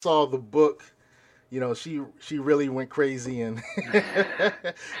saw the book, she really went crazy. And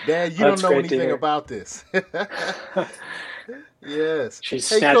Dad, you don't That's know great to anything hear. about this. Yes. She Hey,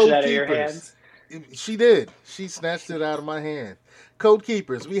 snatched it Code out of your Keepers. hands. She did. She snatched it out of my hand. Code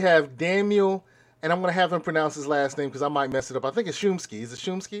Keepers. We have Daniel, and I'm going to have him pronounce his last name because I might mess it up. I think it's Shumsky. Is it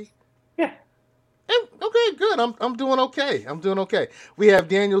Shumsky? Yeah. Okay, good. I'm doing okay. I'm doing okay. We have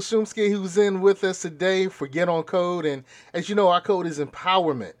Daniel Shumsky who's in with us today for Get on Code, and as you know, our code is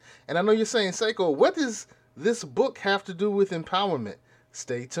empowerment. And I know you're saying, Seiko, what does this book have to do with empowerment?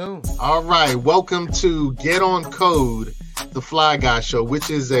 Stay tuned. All right, welcome to Get on Code, the Fly Guy Show, which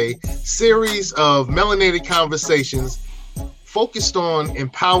is a series of melanated conversations focused on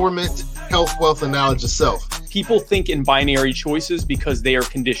empowerment, health, wealth, and knowledge of self. People think in binary choices because they are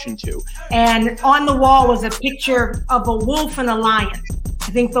conditioned to. And on the wall was a picture of a wolf and a lion.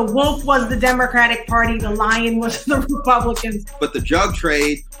 I think the wolf was the Democratic Party, the lion was the Republicans. But the drug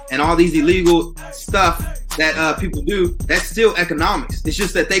trade and all these illegal stuff that people do, that's still economics. It's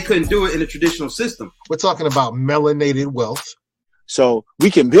just that they couldn't do it in a traditional system. We're talking about melanated wealth. So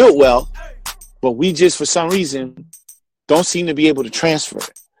we can build wealth, but we just, for some reason, don't seem to be able to transfer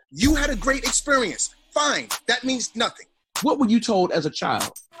it. You had a great experience. Fine. That means nothing. What were you told as a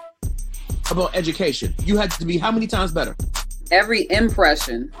child about education? You had to be how many times better? Every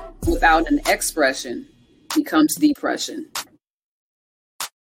impression without an expression becomes depression.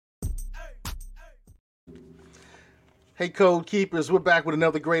 Hey, Code Keepers, we're back with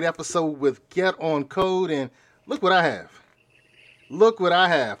another great episode with Get on Code, and look what I have. Look what I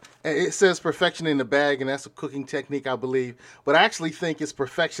have. It says perfection in the bag, and that's a cooking technique, I believe. But I actually think it's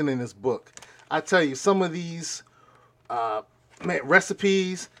perfection in this book. I tell you, some of these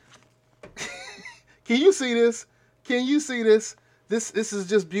recipes. Can you see this? Can you see this? This is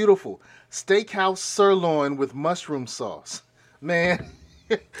just beautiful. Steakhouse sirloin with mushroom sauce. Man.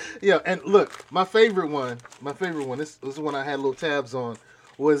 Yeah, and look, my favorite one, this was the one I had little tabs on,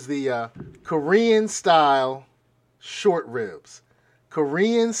 was the Korean style short ribs.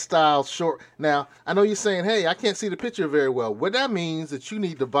 Korean style short. Now, I know you're saying, hey, I can't see the picture very well. What that means is that you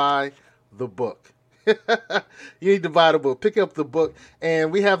need to buy the book. You need to buy the book. Pick up the book.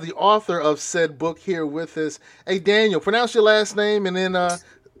 And we have the author of said book here with us. Hey, Daniel, pronounce your last name and then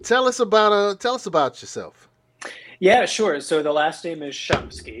tell us about yourself. Yeah, sure. So the last name is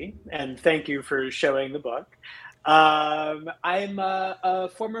Shumsky, and thank you for showing the book. I'm a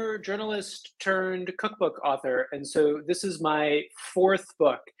former journalist turned cookbook author, and so this is my fourth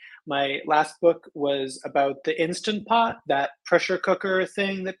book. My last book was about the Instant Pot, that pressure cooker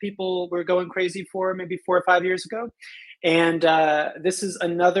thing that people were going crazy for maybe 4 or 5 years ago. And this is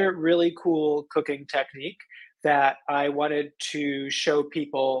another really cool cooking technique that I wanted to show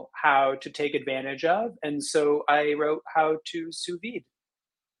people how to take advantage of. And so I wrote How to Sous Vide.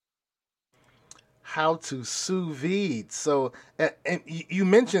 How to sous vide. So, and you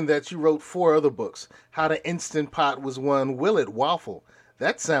mentioned that you wrote 4 other books. How to Instant Pot was one. Will It Waffle.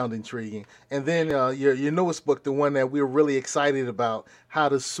 That sounds intriguing. And then your newest book, the one that we're really excited about, How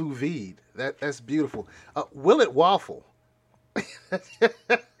to Sous Vide. That's beautiful. Will It Waffle.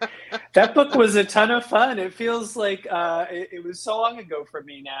 That book was a ton of fun. It feels like it was so long ago for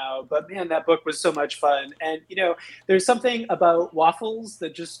me now, but man, that book was so much fun. And there's something about waffles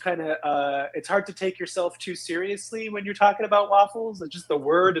that just kind of it's hard to take yourself too seriously when you're talking about waffles. Just the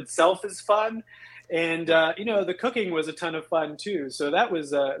word itself is fun, and the cooking was a ton of fun too. So that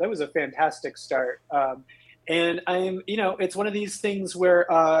was a fantastic start. And it's one of these things where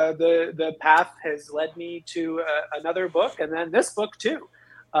the path has led me to another book, and then this book too.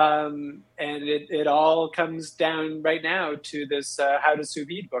 And it all comes down right now to this How to Sous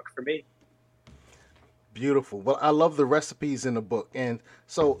Vide book for me. Beautiful. Well, I love the recipes in the book. And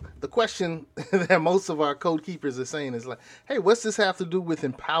so the question that most of our code keepers are saying is like, hey, what's this have to do with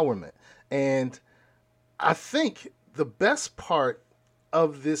empowerment? And I think the best part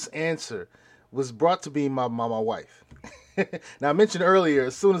of this answer was brought to me by my wife. Now, I mentioned earlier,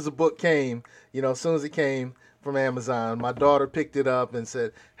 as soon as the book came, as soon as it came from Amazon, my daughter picked it up and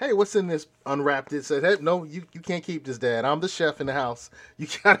said, hey, what's in this? Unwrapped it, said, hey, no, you can't keep this, Dad. I'm the chef in the house. You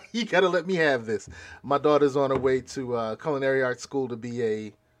gotta let me have this. My daughter's on her way to culinary arts school to be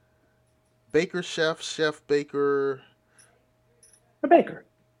a baker, chef, baker. A baker.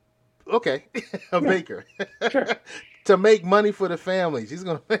 Okay, baker. Sure. To make money for the family. She's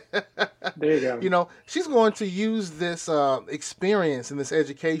going to, there you go. She's going to use this experience and this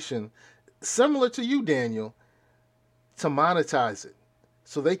education, similar to you, Daniel, to monetize it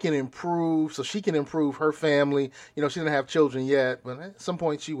so they can improve, so she can improve her family. She doesn't have children yet, but at some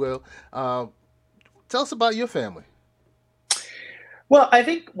point she will. Tell us about your family. Well, I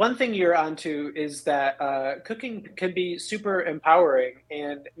think one thing you're onto is that cooking can be super empowering,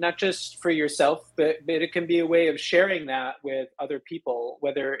 and not just for yourself, but it can be a way of sharing that with other people,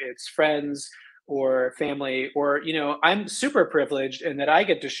 whether it's friends or family, or I'm super privileged in that I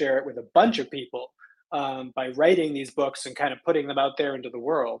get to share it with a bunch of people by writing these books and kind of putting them out there into the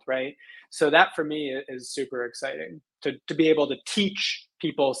world, right? So that for me is super exciting to be able to teach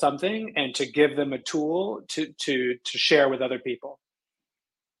people something and to give them a tool to share with other people.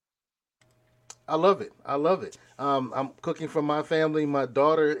 I love it. I love it. I'm cooking for my family. My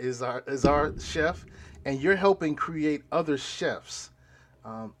daughter is our chef, and you're helping create other chefs.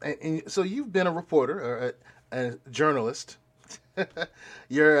 And so you've been a reporter or a journalist.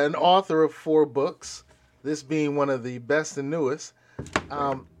 You're an author of 4 books, this being one of the best and newest.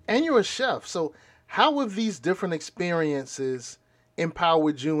 And you're a chef. So how have these different experiences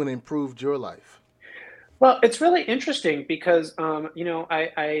empowered you and improved your life? Well, it's really interesting because,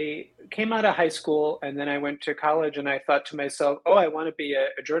 I came out of high school and then I went to college and I thought to myself, oh, I want to be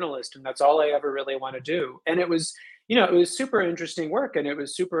a journalist and that's all I ever really want to do. And it was super interesting work and it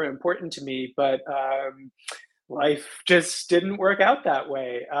was super important to me, but life just didn't work out that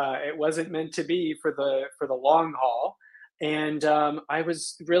way. It wasn't meant to be for the long haul. And I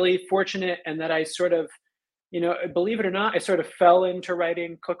was really fortunate in that I sort of, believe it or not, I sort of fell into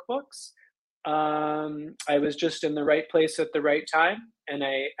writing cookbooks. I was just in the right place at the right time, and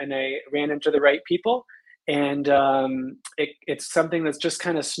I ran into the right people, and it's something that's just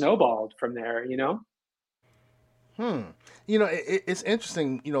kind of snowballed from there. Hmm. It's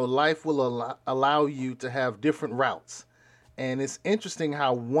interesting. Life will allow you to have different routes. And it's interesting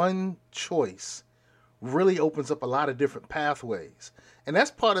how one choice really opens up a lot of different pathways. And that's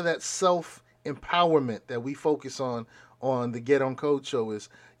part of that self empowerment that we focus on the Get On Code show is,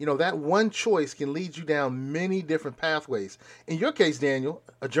 that one choice can lead you down many different pathways. In your case, Daniel,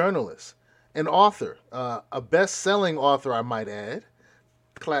 a journalist, an author, a best-selling author, I might add.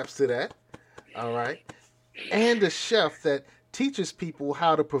 Claps to that. All right. And a chef that teaches people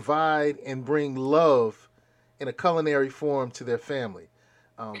how to provide and bring love in a culinary form to their family.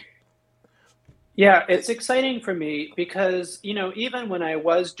 Yeah, it's exciting for me because, even when I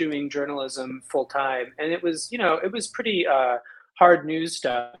was doing journalism full time, and it was pretty hard news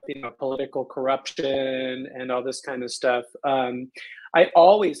stuff, political corruption and all this kind of stuff. I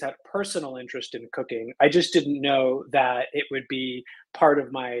always had personal interest in cooking. I just didn't know that it would be part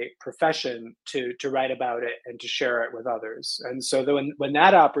of my profession to write about it and to share it with others. And so when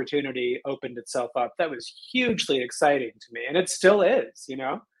that opportunity opened itself up, that was hugely exciting to me, and it still is.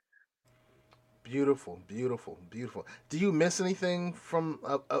 Beautiful, beautiful, beautiful. Do you miss anything from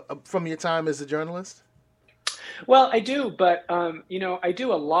your time as a journalist? Well, I do, but I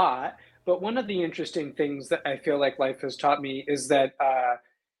do a lot. But one of the interesting things that I feel like life has taught me is that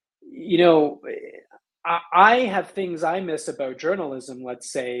you know, I have things I miss about journalism,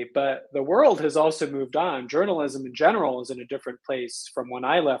 let's say, but the world has also moved on. Journalism in general is in a different place from when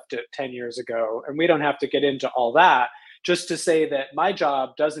I left it 10 years ago. And we don't have to get into all that, just to say that my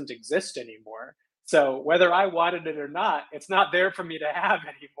job doesn't exist anymore. So whether I wanted it or not, it's not there for me to have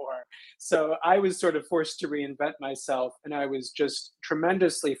anymore. So I was sort of forced to reinvent myself. And I was just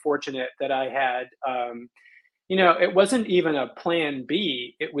tremendously fortunate that I had, it wasn't even a plan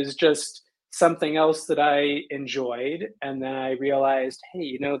B. It was just something else that I enjoyed, and then I realized,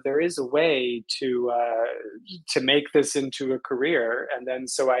 hey, there is a way to make this into a career, and then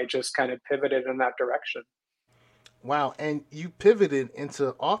so I just kind of pivoted in that direction. Wow, and you pivoted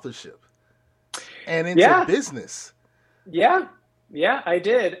into authorship and into Yeah, business. yeah, yeah, I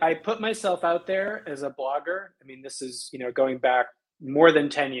did. I put myself out there as a blogger. I mean, this is going back more than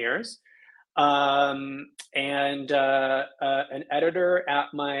 10 years. And an editor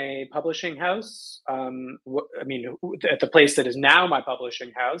at my publishing house. At the place that is now my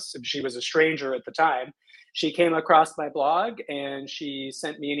publishing house. And she was a stranger at the time. She came across my blog and she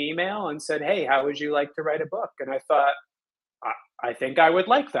sent me an email and said, "Hey, how would you like to write a book?" And I thought, I think I would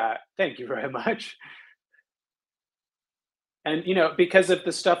like that. Thank you very much. And because of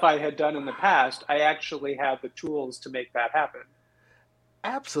the stuff I had done in the past, I actually had the tools to make that happen.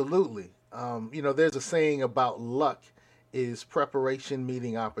 Absolutely. There's a saying about luck is preparation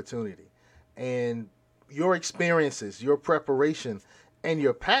meeting opportunity. And your experiences, your preparation, and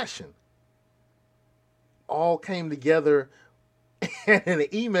your passion all came together in an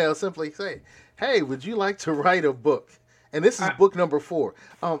email simply saying, "Hey, would you like to write a book?" And this is book number 4.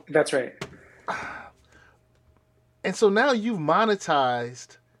 That's right. And so now you've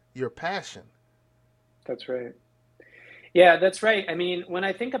monetized your passion. That's right. Yeah, that's right. I mean, when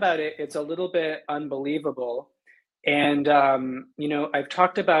I think about it, it's a little bit unbelievable And, I've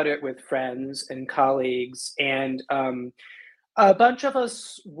talked about it with friends and colleagues, and a bunch of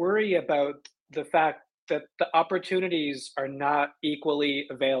us worry about the fact that the opportunities are not equally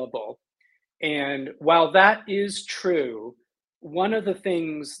available. And while that is true, one of the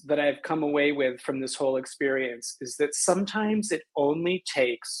things that I've come away with from this whole experience is that sometimes it only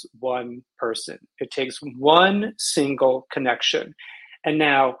takes one person. It takes one single connection. And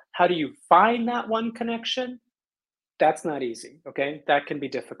now, how do you find that one connection? That's not easy, okay? That can be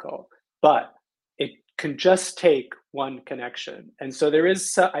difficult, but it can just take one connection. And so there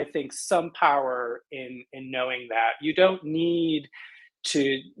is, I think, some power in knowing that. You don't need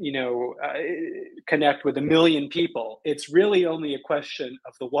to, connect with a million people. It's really only a question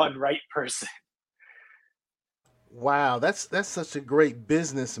of the one right person. Wow, that's such a great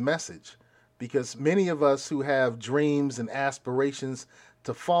business message because many of us who have dreams and aspirations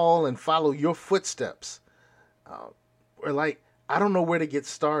to fall and follow your footsteps, uh, we're like, I don't know where to get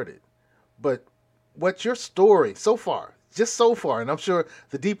started. But what's your story so far? Just so far, and I'm sure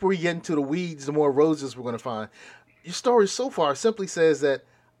the deeper we get into the weeds, the more roses we're going to find. Your story so far simply says that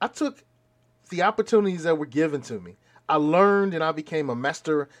I took the opportunities that were given to me. I learned and I became a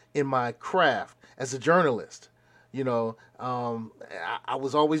master in my craft as a journalist. I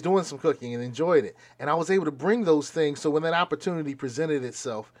was always doing some cooking and enjoyed it. And I was able to bring those things. So when that opportunity presented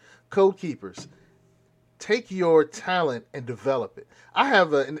itself, Code Keepers, take your talent and develop it. I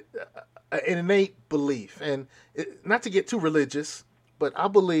have an innate belief, and not to get too religious, but I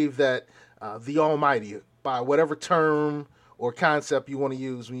believe that the Almighty, by whatever term or concept you want to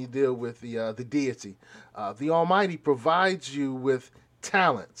use when you deal with the deity, the Almighty provides you with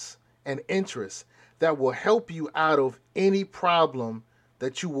talents and interests that will help you out of any problem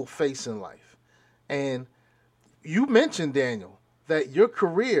that you will face in life. And you mentioned, Daniel, that your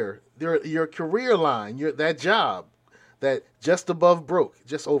career, your career line, that job, that just above broke,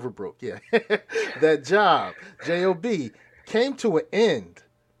 just over broke, yeah, that job, job, came to an end.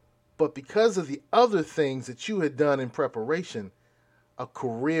 But because of the other things that you had done in preparation, a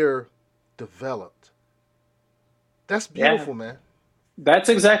career developed. That's beautiful, man. That's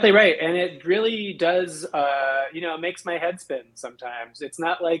exactly right. And it really does, it makes my head spin sometimes. It's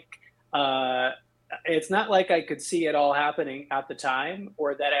not like I could see it all happening at the time,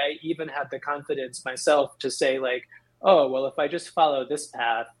 or that I even had the confidence myself to say, like, oh, well, if I just follow this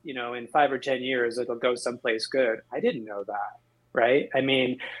path, in 5 or 10 years, it'll go someplace good. I didn't know that, right? I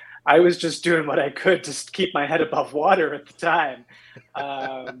mean, I was just doing what I could to keep my head above water at the time.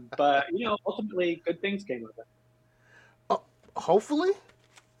 But, ultimately, good things came of it. Hopefully,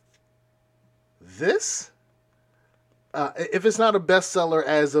 this, if it's not a bestseller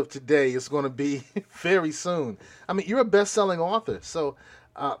as of today, it's going to be very soon. I mean, you're a best-selling author, so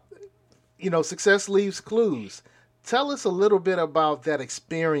success leaves clues. Tell us a little bit about that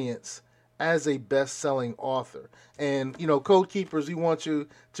experience as a best-selling author. And Code Keepers, we want you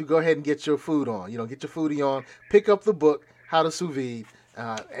to go ahead and get your food on. Get your foodie on. Pick up the book, How to Sous Vide.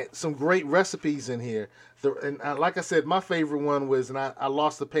 Some great recipes in here. Like I said, my favorite one was, and I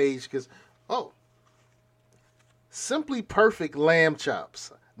lost the page because, Simply Perfect lamb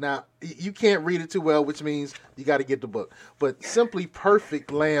chops. Now, you can't read it too well, which means you got to get the book. But Simply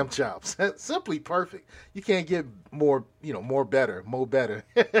Perfect lamb chops. Simply Perfect. You can't get more better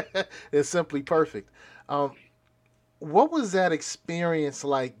than Simply Perfect. What was that experience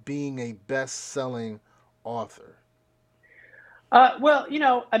like being a best-selling author?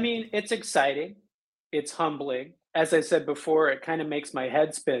 It's exciting. It's humbling. As I said before, it kind of makes my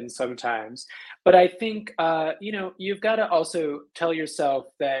head spin sometimes. But I think, you've got to also tell yourself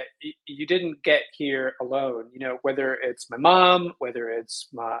that you didn't get here alone. Whether it's my mom, whether it's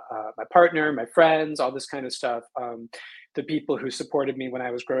my partner, my friends, all this kind of stuff, the people who supported me when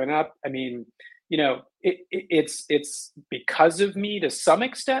I was growing up. I mean, it's because of me to some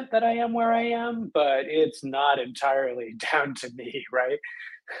extent that I am where I am, but it's not entirely down to me, right?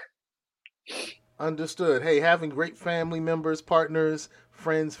 Understood. Hey, having great family members, partners,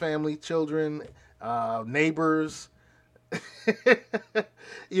 friends, family, children, neighbors,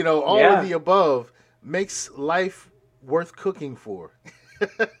 all of the above makes life worth cooking for.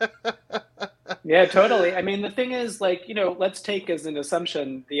 Yeah, totally. I mean, the thing is, let's take as an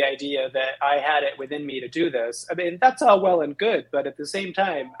assumption the idea that I had it within me to do this. I mean, that's all well and good, but at the same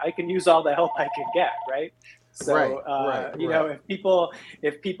time, I can use all the help I can get, right? So, right.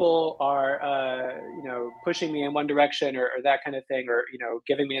 if people are, pushing me in one direction or that kind of thing, or,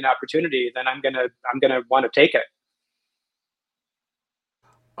 giving me an opportunity, then I'm gonna want to take it.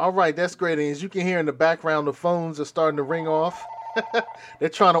 All right, that's great. And as you can hear in the background, the phones are starting to ring off. They're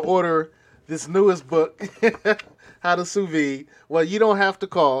trying to order this newest book, How to Sous Vide. Well, you don't have to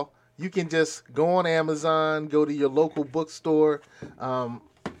call. You can just go on Amazon, go to your local bookstore.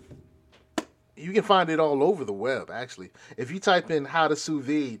 You can find it all over the web, actually. If you type in How to Sous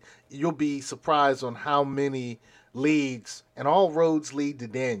Vide, you'll be surprised on how many leads, and all roads lead to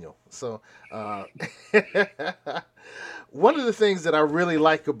Daniel. So, one of the things that I really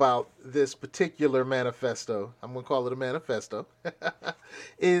like about this particular manifesto, I'm going to call it a manifesto,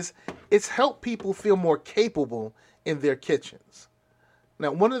 is it's helped people feel more capable in their kitchens.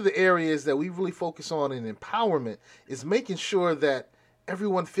 Now, one of the areas that we really focus on in empowerment is making sure that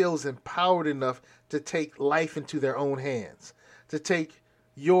everyone feels empowered enough to take life into their own hands, to take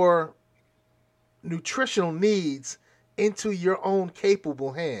your nutritional needs into your own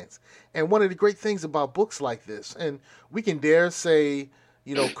capable hands. And one of the great things about books like this, and we can dare say,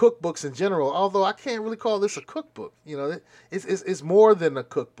 cookbooks in general, although I can't really call this a cookbook. It's more than a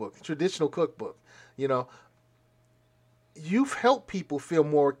cookbook, traditional cookbook. You've helped people feel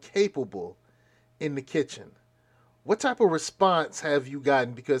more capable in the kitchen. What type of response have you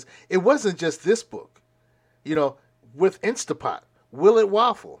gotten? Because it wasn't just this book, with Instapot, Will It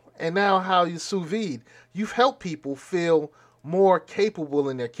Waffle, and now How You Sous Vide, you've helped people feel more capable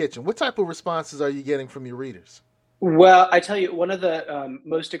in their kitchen. What type of responses are you getting from your readers? Well, I tell you, one of the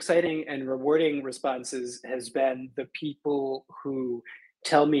most exciting and rewarding responses has been the people who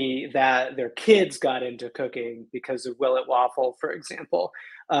tell me that their kids got into cooking because of Will It Waffle, for example.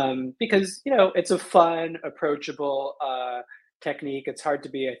 Because, it's a fun, approachable technique. It's hard to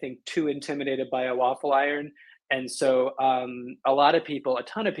be, I think, too intimidated by a waffle iron. And so a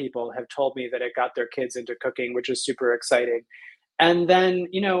ton of people have told me that it got their kids into cooking, which is super exciting. And then,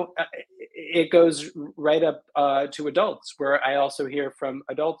 it goes right up to adults, where I also hear from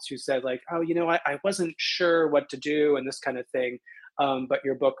adults who said like, oh, I wasn't sure what to do and this kind of thing. But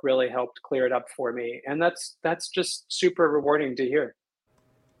your book really helped clear it up for me. And that's just super rewarding to hear.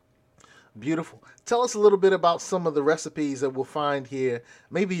 Beautiful. Tell us a little bit about some of the recipes that we'll find here.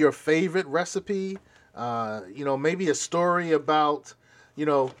 Maybe your favorite recipe, maybe a story about,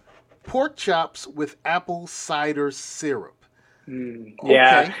 pork chops with apple cider syrup.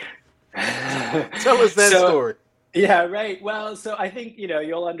 Yeah. Tell us that story. Yeah, right. Well, so I think,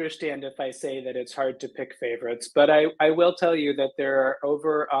 you'll understand if I say that it's hard to pick favorites, but I will tell you that there are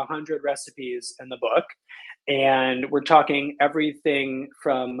over 100 recipes in the book, and we're talking everything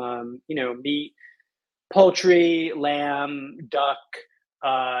from, meat, poultry, lamb, duck,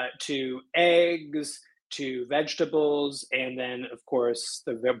 to eggs, to vegetables, and then, of course,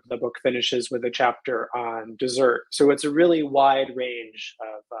 the book finishes with a chapter on dessert. So it's a really wide range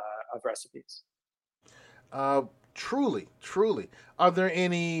of recipes. Truly. Are there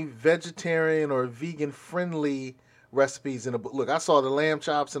any vegetarian or vegan friendly recipes in the book? Look, I saw the lamb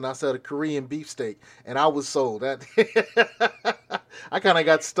chops and I saw the Korean beefsteak, and I was sold. That I kind of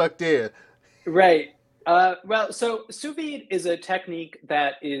got stuck there. Right. Well, so sous vide is a technique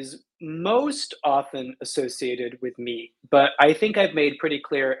that is most often associated with meat, but I think I've made pretty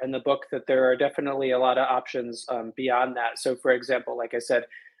clear in the book that there are definitely a lot of options beyond that. So, for example, like I said,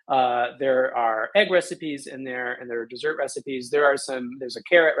 there are egg recipes in there, and there are dessert recipes. There's a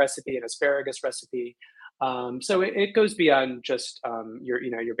carrot recipe, an asparagus recipe. So it goes beyond just your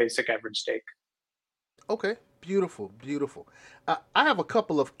basic average steak. Okay, beautiful. I have a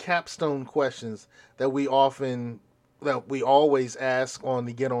couple of capstone questions that we always ask on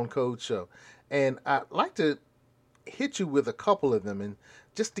the Get On Code show, and I'd like to hit you with a couple of them, and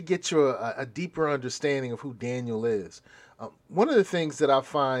just to get you a deeper understanding of who Daniel is. One of the things that I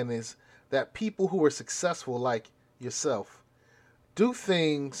find is that people who are successful, like yourself, do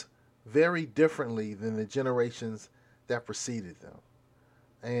things very differently than the generations that preceded them.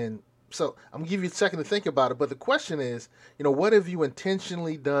 And so I'm going to give you a second to think about it. But the question is, what have you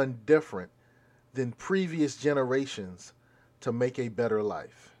intentionally done different than previous generations to make a better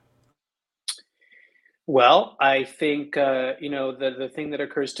life? Well, I think, the thing that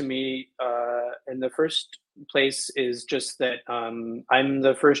occurs to me in the first place is just that I'm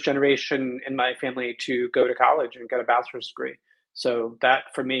the first generation in my family to go to college and get a bachelor's degree. So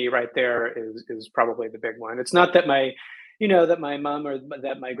that for me right there is probably the big one. It's not that my mom or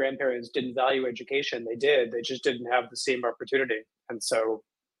that my grandparents didn't value education. They did. They just didn't have the same opportunity. And so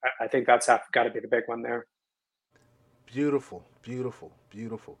I think that's got to be the big one there. Beautiful.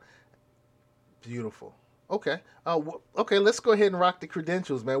 Okay. Okay, let's go ahead and rock the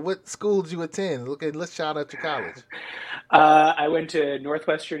credentials, man. What school did you attend? Okay, let's shout out your college. I went to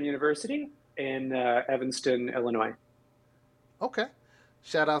Northwestern University in Evanston, Illinois. Okay.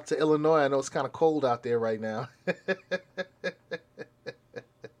 Shout out to Illinois. I know it's kind of cold out there right now.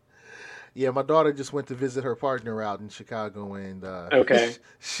 Yeah, my daughter just went to visit her partner out in Chicago, and Okay.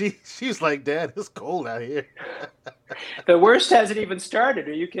 she's like, "Dad, it's cold out here." The worst hasn't even started.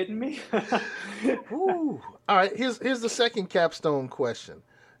 Are you kidding me? Ooh. All right, here's the second capstone question.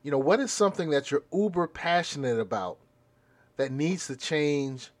 What is something that you're uber passionate about that needs to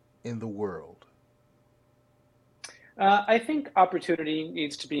change in the world? I think opportunity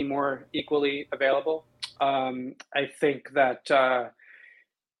needs to be more equally available. I think that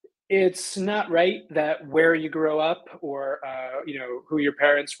it's not right that where you grow up or who your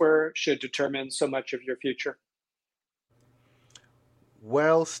parents were should determine so much of your future.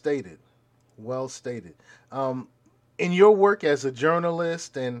 Well stated. Well stated. In your work as a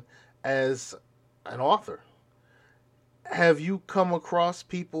journalist and as an author, have you come across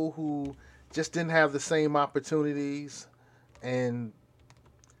people who just didn't have the same opportunities, and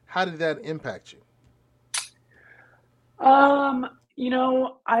how did that impact you?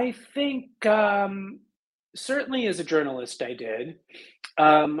 I think certainly as a journalist, I did.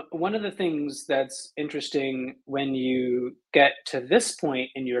 One of the things that's interesting when you get to this point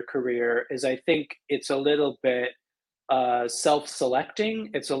in your career is I think it's a little bit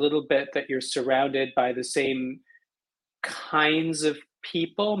self-selecting. It's a little bit that you're surrounded by the same kinds of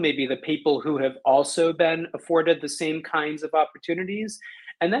people, maybe the people who have also been afforded the same kinds of opportunities.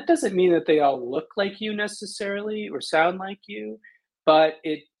 And that doesn't mean that they all look like you necessarily or sound like you, but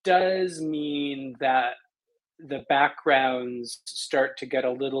it does mean that the backgrounds start to get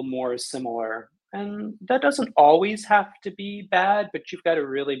a little more similar. And that doesn't always have to be bad, but you've got to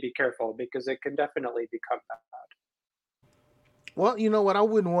really be careful because it can definitely become bad. Well, you know what? I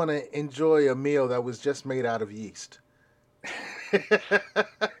wouldn't want to enjoy a meal that was just made out of yeast.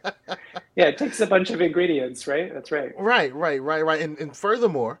 Yeah, it takes a bunch of ingredients, right? That's right. Right. And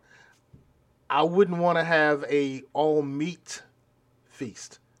furthermore, I wouldn't want to have a all meat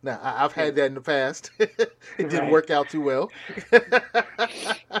feast. Now, I've Yeah. had that in the past. It didn't Right. work out too well.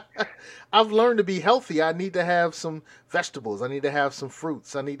 I've learned to be healthy. I need to have some vegetables. I need to have some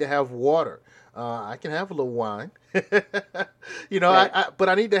fruits. I need to have water. I can have a little wine. Right. But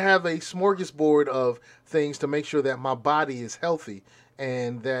I need to have a smorgasbord of things to make sure that my body is healthy,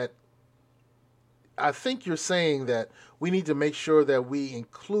 and that I think you're saying that we need to make sure that we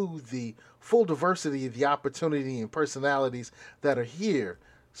include the full diversity of the opportunity and personalities that are here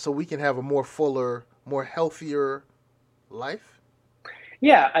so we can have a more fuller, more healthier life.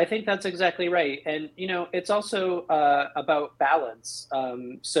 Yeah, I think that's exactly right. And, it's also about balance.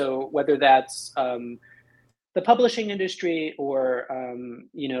 So whether that's the publishing industry or,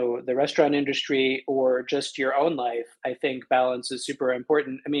 the restaurant industry or just your own life, I think balance is super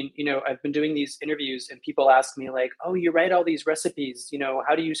important. I mean, I've been doing these interviews and people ask me like, oh, you write all these recipes,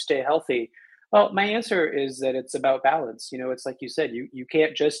 how do you stay healthy? Well, my answer is that it's about balance. It's like you said, you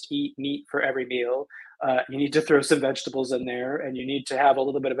can't just eat meat for every meal. You need to throw some vegetables in there and you need to have a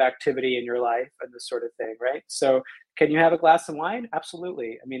little bit of activity in your life and this sort of thing, right? So, can you have a glass of wine?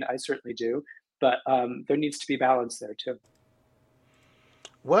 Absolutely. I mean, I certainly do, but there needs to be balance there too.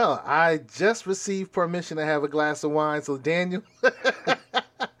 Well, I just received permission to have a glass of wine, so Daniel,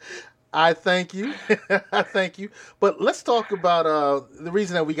 I thank you. I thank you. But let's talk about the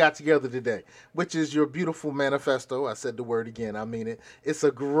reason that we got together today, which is your beautiful manifesto. I said the word again. I mean it. It's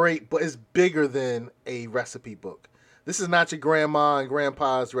a great, but it's bigger than a recipe book. This is not your grandma and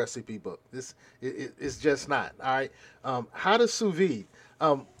grandpa's recipe book. It's just not. All right. How to sous vide?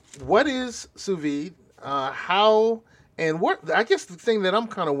 What is sous vide? How and what? I guess the thing that I'm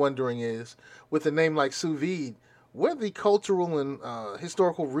kind of wondering is, with a name like sous vide, what are the cultural and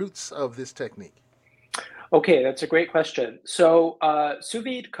historical roots of this technique? Okay, that's a great question. So, sous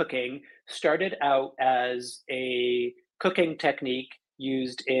vide cooking started out as a cooking technique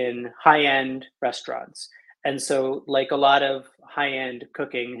used in high-end restaurants. And so, like a lot of high-end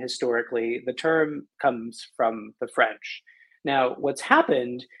cooking historically, the term comes from the French. Now, what's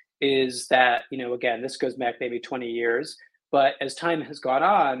happened is that, again, this goes back maybe 20 years, but as time has gone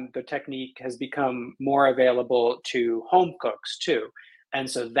on, the technique has become more available to home cooks too. And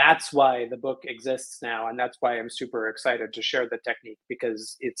so that's why the book exists now, and that's why I'm super excited to share the technique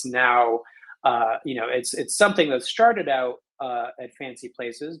because it's now, it's something that started out at fancy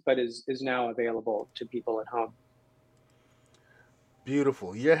places, but is now available to people at home.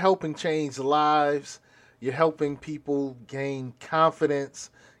 Beautiful. You're helping change lives. You're helping people gain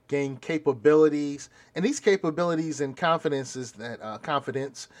confidence, gain capabilities, and these capabilities and confidence that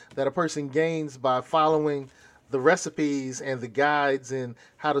a person gains by following the recipes and the guides in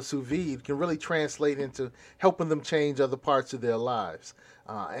how to sous vide can really translate into helping them change other parts of their lives.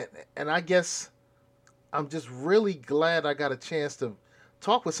 And I guess I'm just really glad I got a chance to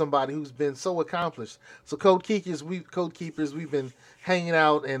talk with somebody who's been so accomplished. So Code Keepers, we've been hanging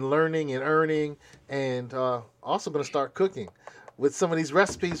out and learning and earning, and also going to start cooking with some of these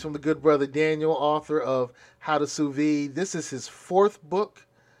recipes from the good brother Daniel, author of How to Sous Vide. This is his 4th book.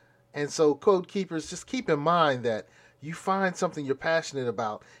 And so Code Keepers, just keep in mind that you find something you're passionate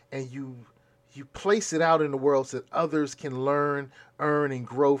about and you place it out in the world so that others can learn, earn, and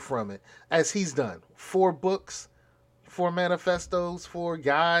grow from it, as he's done. 4 books, 4 manifestos, 4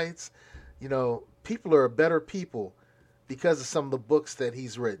 guides. You know, people are better people because of some of the books that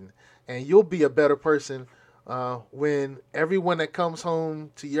he's written. And you'll be a better person when everyone that comes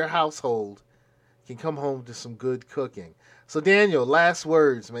home to your household can come home to some good cooking. So Daniel, last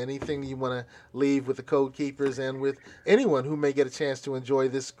words, man. Anything you want to leave with the Code Keepers and with anyone who may get a chance to enjoy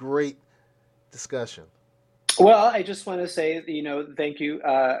this great discussion? Well, I just want to say, thank you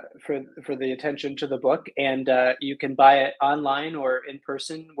for the attention to the book, and you can buy it online or in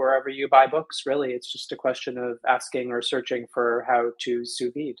person wherever you buy books. Really, it's just a question of asking or searching for How to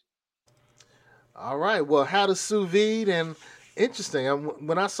Sous Vide. All right. Well, How to Sous Vide, and interesting.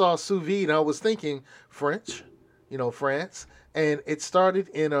 When I saw sous vide, I was thinking French, France, and it started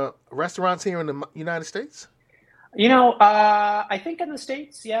in restaurants here in the United States. I think in the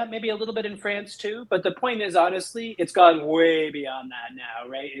States, yeah, maybe a little bit in France too. But the point is, honestly, it's gone way beyond that now,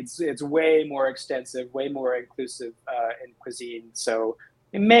 right? It's way more extensive, way more inclusive in cuisine. So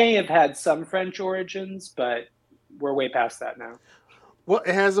it may have had some French origins, but we're way past that now. Well,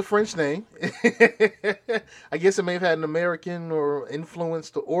 it has a French name. I guess it may have had an American or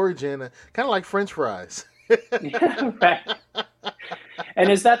influenced origin, kind of like French fries. Yeah, right. And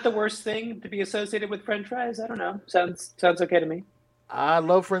is that the worst thing to be associated with French fries? I don't know. Sounds okay to me. I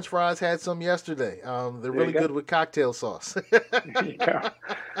love French fries. Had some yesterday. They're really good with cocktail sauce. There you go.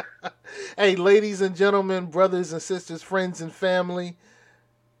 Hey, ladies and gentlemen, brothers and sisters, friends and family,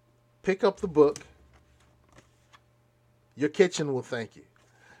 pick up the book. Your kitchen will thank you.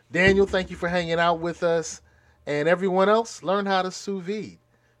 Daniel, thank you for hanging out with us. And everyone else, learn how to sous vide.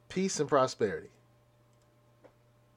 Peace and prosperity.